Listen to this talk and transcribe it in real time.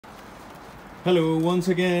Hello once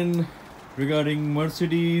again regarding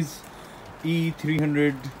Mercedes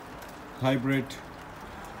E300 hybrid,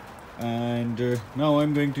 and now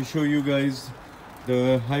I'm going to show you guys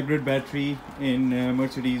the hybrid battery in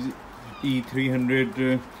Mercedes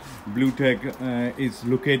E300 BlueTech. Is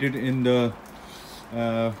located in the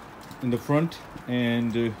front,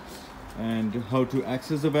 and how to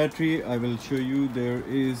access the battery I will show you. There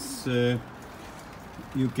is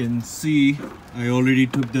you can see I already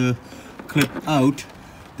took the clip out.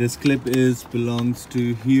 This clip belongs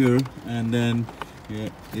to here, and then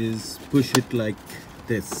is push it like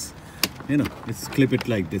this, it's clip it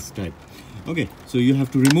like this type. Okay, so you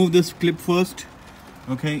have to remove this clip first,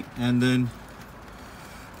 okay, and then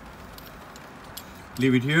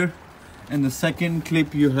leave it here, and the second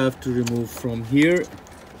clip you have to remove from here.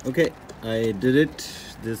 Okay, I did it,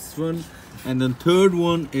 this one, and then third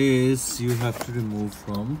one is you have to remove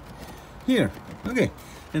from here. Okay,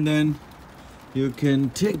 and then you can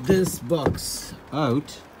take this box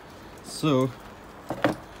out. So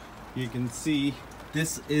you can see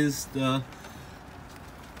this is the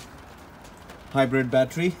hybrid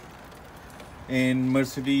battery in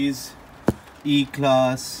Mercedes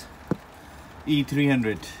E-Class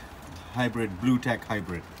E300 hybrid, BlueTech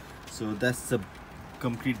hybrid. So that's the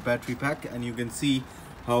complete battery pack, and you can see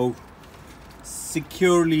how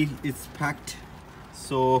securely it's packed.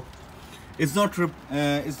 So it's not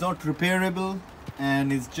repairable,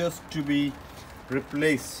 and it's just to be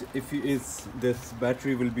replaced if this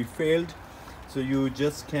battery will be failed. So you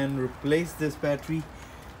just can replace this battery,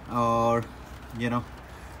 or you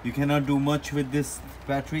cannot do much with this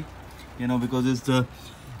battery, because it's the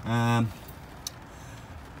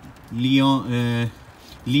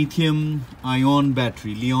lithium ion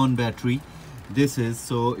battery. This is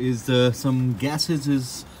some gases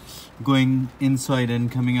is going inside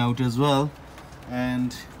and coming out as well,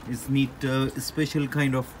 and it's need a special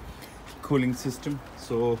kind of cooling system.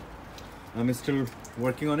 So I'm still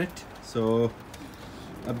working on it, so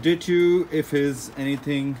update you if is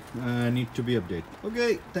anything need to be updated.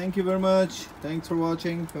 Okay, thank you very much, thanks for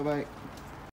watching, bye bye.